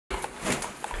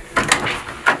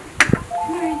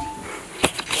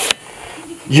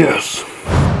Yes!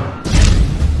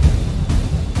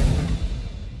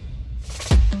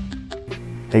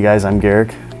 Hey guys, I'm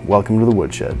Garrick. Welcome to the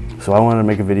Woodshed. So I wanted to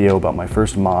make a video about my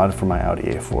first mod for my Audi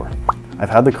A4. I've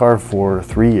had the car for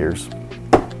 3 years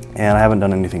and I haven't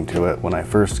done anything to it. When I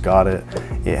first got it,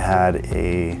 it had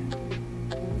a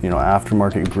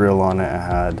aftermarket grille on it. It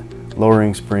had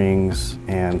lowering springs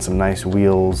and some nice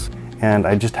wheels, and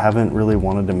I just haven't really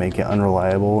wanted to make it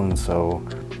unreliable, and so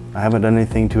I haven't done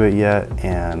anything to it yet,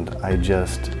 and I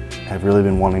just have really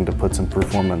been wanting to put some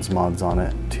performance mods on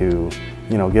it to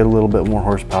get a little bit more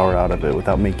horsepower out of it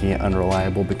without making it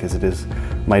unreliable, because it is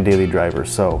my daily driver.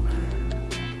 So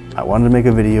I wanted to make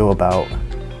a video about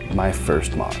my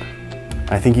first mod.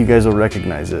 I think you guys will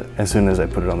recognize it as soon as I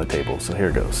put it on the table, so here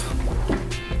it goes.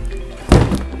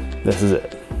 This is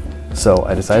it. So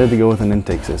I decided to go with an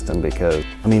intake system because,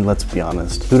 I mean, let's be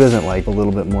honest, who doesn't like a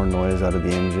little bit more noise out of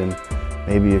the engine?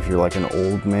 Maybe if you're like an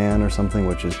old man or something,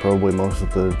 which is probably most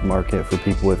of the market for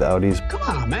people with Audis. Come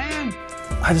on, man!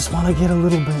 I just want to get a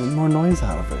little bit more noise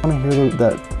out of it. I want to hear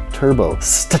that turbo.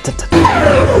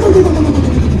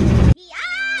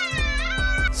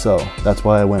 So that's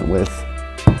why I went with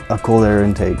a cold air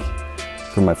intake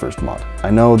for my first mod.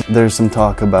 I know there's some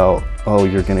talk about, oh,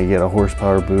 you're gonna get a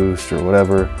horsepower boost or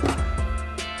whatever.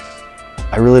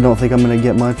 I really don't think I'm gonna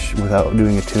get much without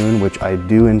doing a tune, which I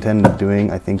do intend on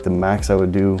doing. I think the max I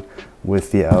would do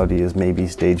with the Audi is maybe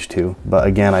stage 2. But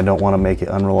again, I don't wanna make it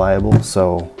unreliable,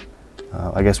 so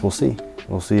I guess we'll see.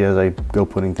 We'll see as I go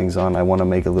putting things on. I wanna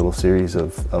make a little series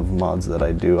of mods that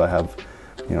I do. I have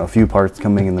a few parts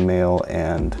coming in the mail,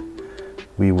 and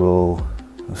we will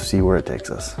see where it takes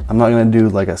us. I'm not gonna do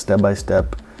like a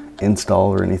step-by-step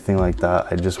install or anything like that.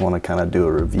 I just wanna kind of do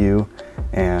a review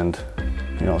and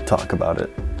talk about it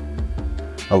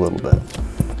a little bit.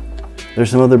 There's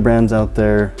some other brands out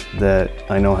there that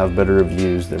I know have better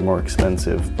reviews. They're more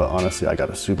expensive, but honestly, I got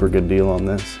a super good deal on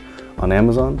this on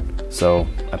Amazon, so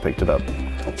I picked it up.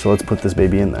 So let's put this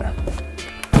baby in there.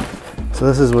 So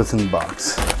this is what's in the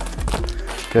box.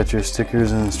 Got your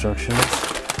stickers and instructions.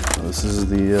 This is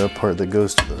the part that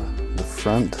goes to the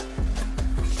front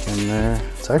in there.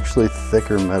 It's actually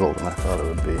thicker metal than I thought it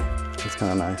would be. It's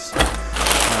kind of nice.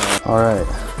 All right.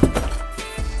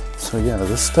 So yeah,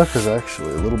 this stuff is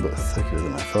actually a little bit thicker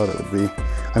than I thought it would be.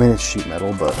 I mean, it's sheet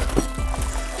metal, but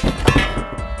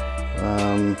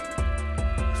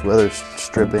it's weather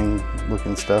stripping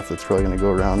looking stuff that's probably going to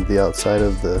go around the outside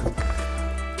of the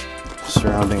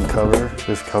surrounding cover,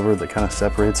 this cover that kind of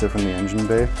separates it from the engine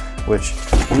bay. Which,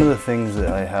 one of the things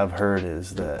that I have heard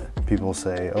is that people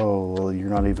say, oh, well, you're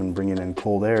not even bringing in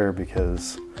cold air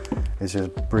because it's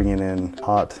just bringing in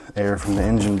hot air from the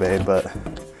engine bay, but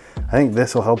I think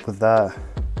this will help with that,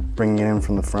 bringing it in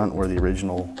from the front where the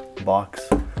original box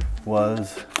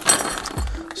was.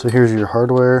 So here's your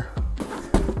hardware,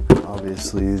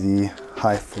 obviously the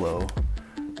high flow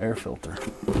air filter.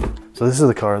 So this is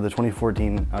the car, the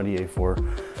 2014 Audi A4.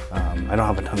 I don't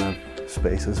have a ton of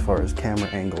space as far as camera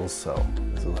angles, so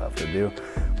this will have to do.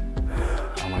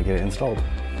 I'm gonna get it installed.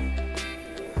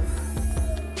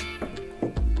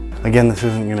 Again, this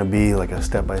isn't gonna be like a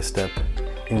step-by-step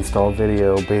install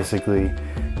video. Basically,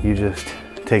 you just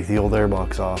take the old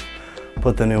airbox off,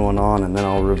 put the new one on, and then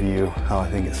I'll review how I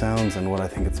think it sounds and what I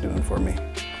think it's doing for me.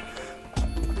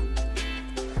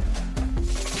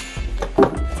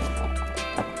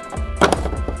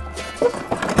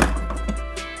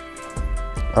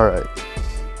 All right.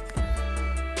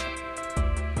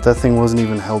 That thing wasn't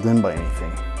even held in by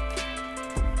anything.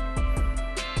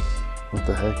 What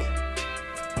the heck?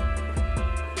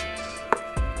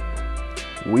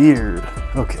 Weird.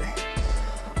 Okay.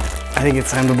 I think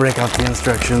it's time to break out the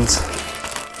instructions.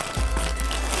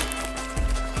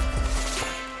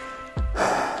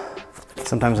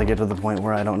 Sometimes I get to the point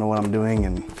where I don't know what I'm doing,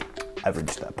 and I've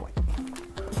reached that point.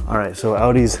 All right, so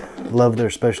Audis love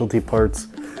their specialty parts.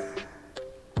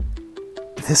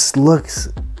 This looks,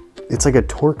 it's like a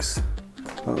Torx.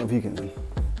 I don't know if you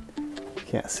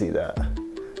can't see that.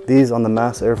 These on the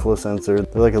mass airflow sensor,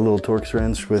 they're like a little Torx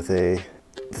wrench with a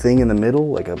thing in the middle,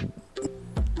 like I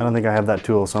don't think I have that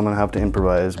tool, so I'm gonna have to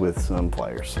improvise with some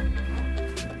pliers.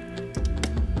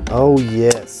 Oh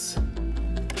yes.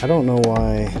 I don't know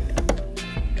why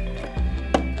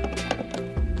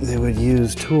they would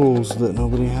use tools that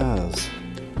nobody has,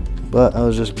 but I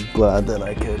was just glad that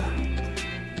I could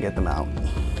get them out.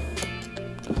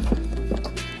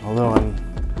 Although I'm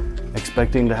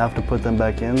expecting to have to put them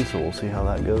back in, so we'll see how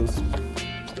that goes.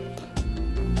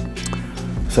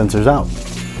 Sensor's out.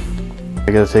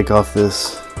 I gotta take off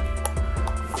this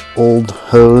old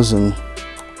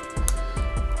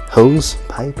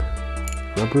pipe,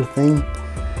 rubber thing,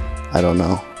 I don't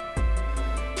know.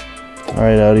 All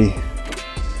right, Audi.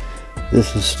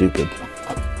 This is stupid.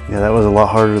 Yeah, that was a lot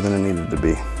harder than it needed to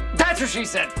be. That's what she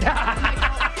said.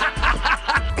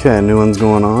 Okay, new one's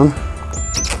going on.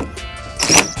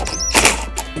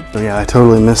 So yeah, I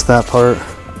totally missed that part.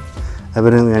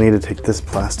 Evidently, I need to take this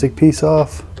plastic piece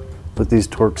off with these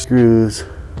Torx screws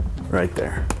right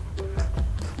there.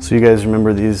 So you guys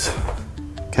remember these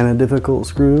kind of difficult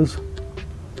screws?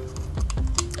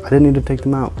 I didn't need to take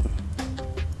them out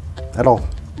at all.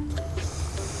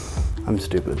 I'm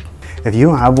stupid. If you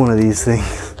don't have one of these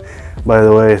things, by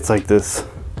the way, it's like this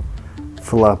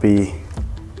floppy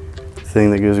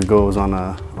thing that goes on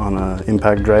a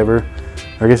impact driver.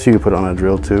 I guess you could put it on a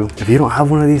drill too. If you don't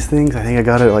have one of these things, I think I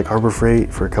got it at like Harbor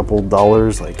Freight for a couple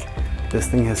dollars. Like, this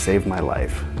thing has saved my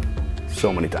life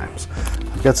so many times.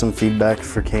 I've got some feedback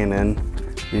for K&N.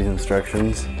 These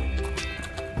instructions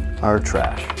are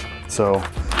trash. So,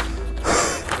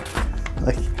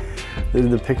 like,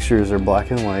 the pictures are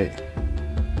black and white.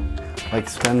 Like,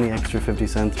 spend the extra 50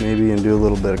 cents maybe and do a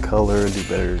little bit of color, do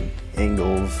better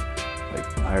angles, like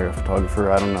hire a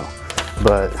photographer, I don't know.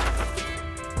 But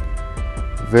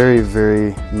very,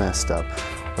 very messed up.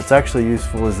 What's actually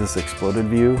useful is this exploded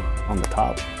view on the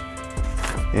top.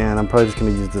 And I'm probably just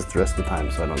gonna use this the rest of the time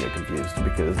so I don't get confused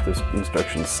because this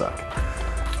instructions suck.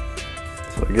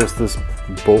 So I guess this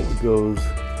bolt goes,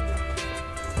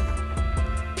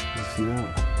 you see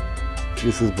that? I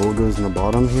guess this bolt goes in the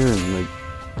bottom here and like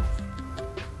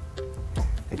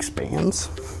expands,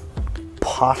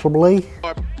 possibly.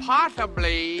 Or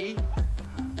possibly.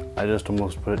 I just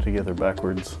almost put it together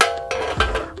backwards.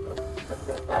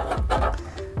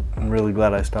 I'm really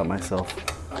glad I stopped myself.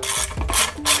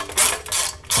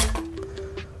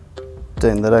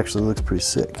 Dang, that actually looks pretty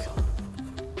sick.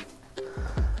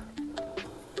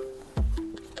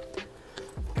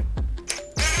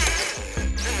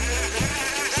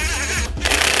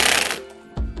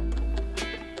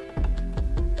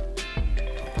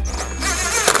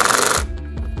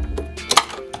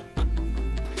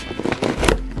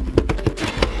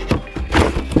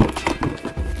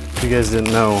 If you guys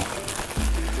didn't know,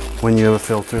 when you have a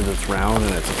filter that's round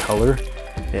and it's a color,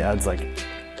 it adds like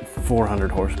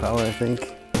 400 horsepower, I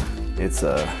think. It's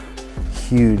a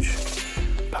huge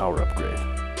power upgrade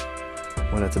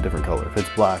when it's a different color. If it's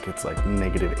black, it's like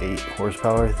 -8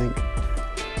 horsepower, I think.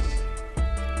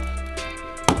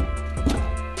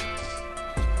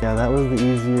 Yeah, that was the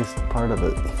easiest part of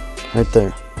it, right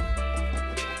there.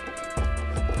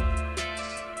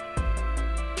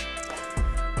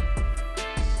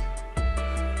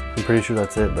 I'm pretty sure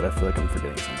that's it, but I feel like I'm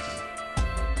forgetting something.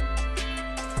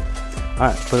 All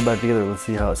right, put it back together. Let's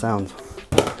see how it sounds.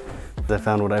 I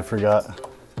found what I forgot.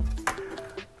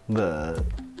 The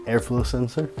airflow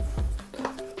sensor.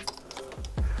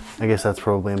 I guess that's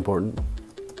probably important.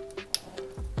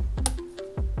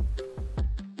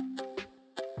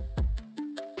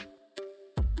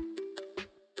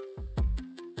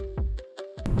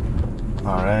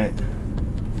 All right.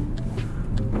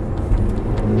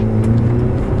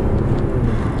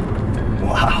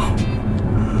 Wow.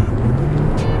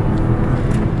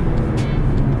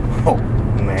 Oh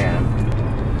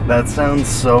man, that sounds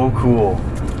so cool.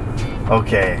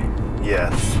 Okay,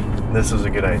 yes, this is a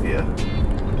good idea.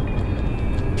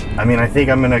 I mean, I think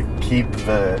I'm gonna keep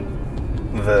the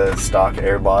stock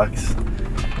airbox.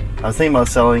 I was thinking about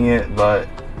selling it, but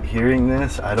hearing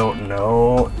this, I don't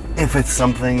know if it's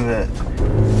something that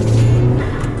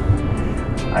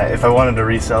if I wanted to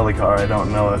resell the car, I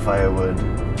don't know if I would.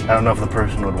 I don't know if the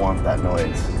person would want that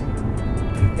noise.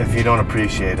 If you don't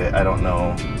appreciate it, I don't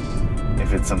know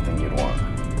if it's something you'd want.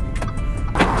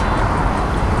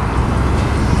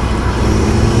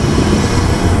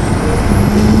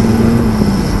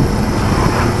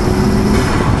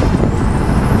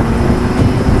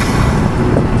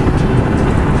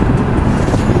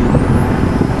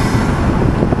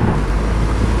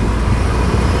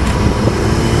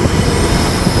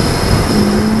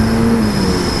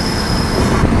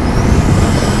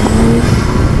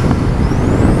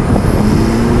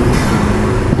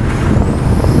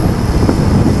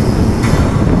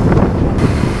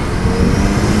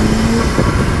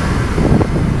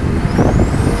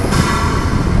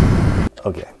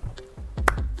 Okay,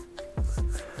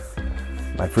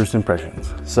 my first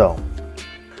impressions. So,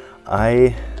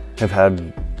 I have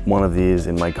had one of these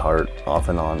in my cart off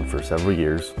and on for several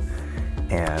years,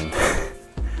 and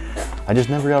I just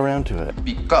never got around to it.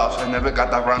 Because I never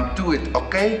got around to it,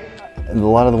 okay? And a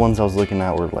lot of the ones I was looking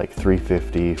at were like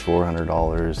 $350,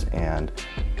 $400, and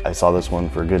I saw this one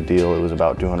for a good deal. It was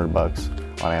about 200 bucks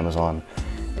on Amazon,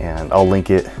 and I'll link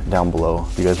it down below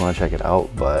if you guys want to check it out.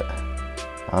 But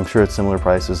I'm sure it's similar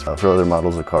prices for other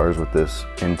models of cars with this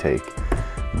intake,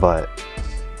 but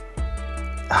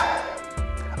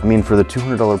I mean, for the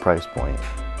 $200 price point,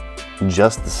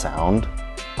 just the sound,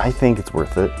 I think it's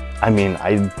worth it. I mean,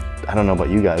 I don't know about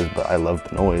you guys, but I love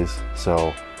the noise.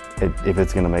 So if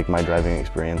it's gonna make my driving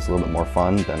experience a little bit more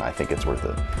fun, then I think it's worth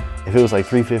it. If it was like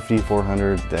 $350,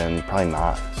 $400, then probably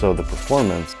not. So the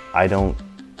performance, I don't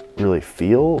really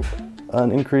feel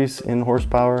an increase in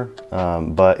horsepower,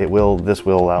 but this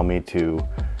will allow me to,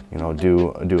 you know,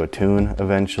 do a tune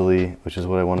eventually, which is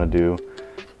what I want to do.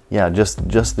 Yeah, just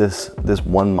this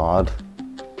one mod,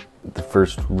 the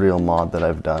first real mod that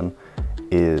I've done,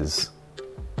 is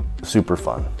super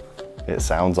fun. It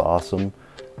sounds awesome.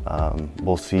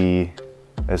 We'll see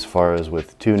as far as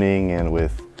with tuning and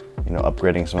with, you know,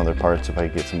 upgrading some other parts if I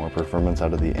get some more performance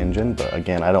out of the engine. But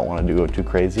again, I don't want to go too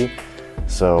crazy.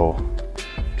 So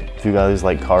if you guys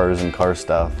like cars and car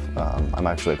stuff, I'm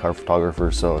actually a car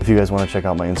photographer, so if you guys want to check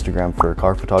out my Instagram for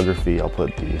car photography, I'll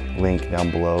put the link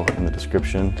down below in the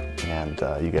description, and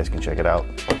you guys can check it out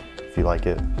if you like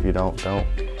it. If you don't, I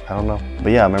don't know.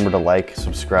 But yeah, remember to like,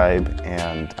 subscribe,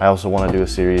 and I also want to do a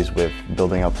series with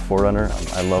building out the 4Runner.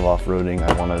 I love off-roading.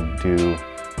 I want to do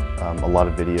a lot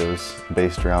of videos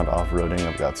based around off-roading.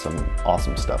 I've got some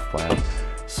awesome stuff planned.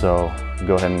 So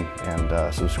go ahead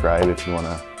and subscribe if you want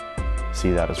to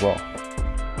see that as well.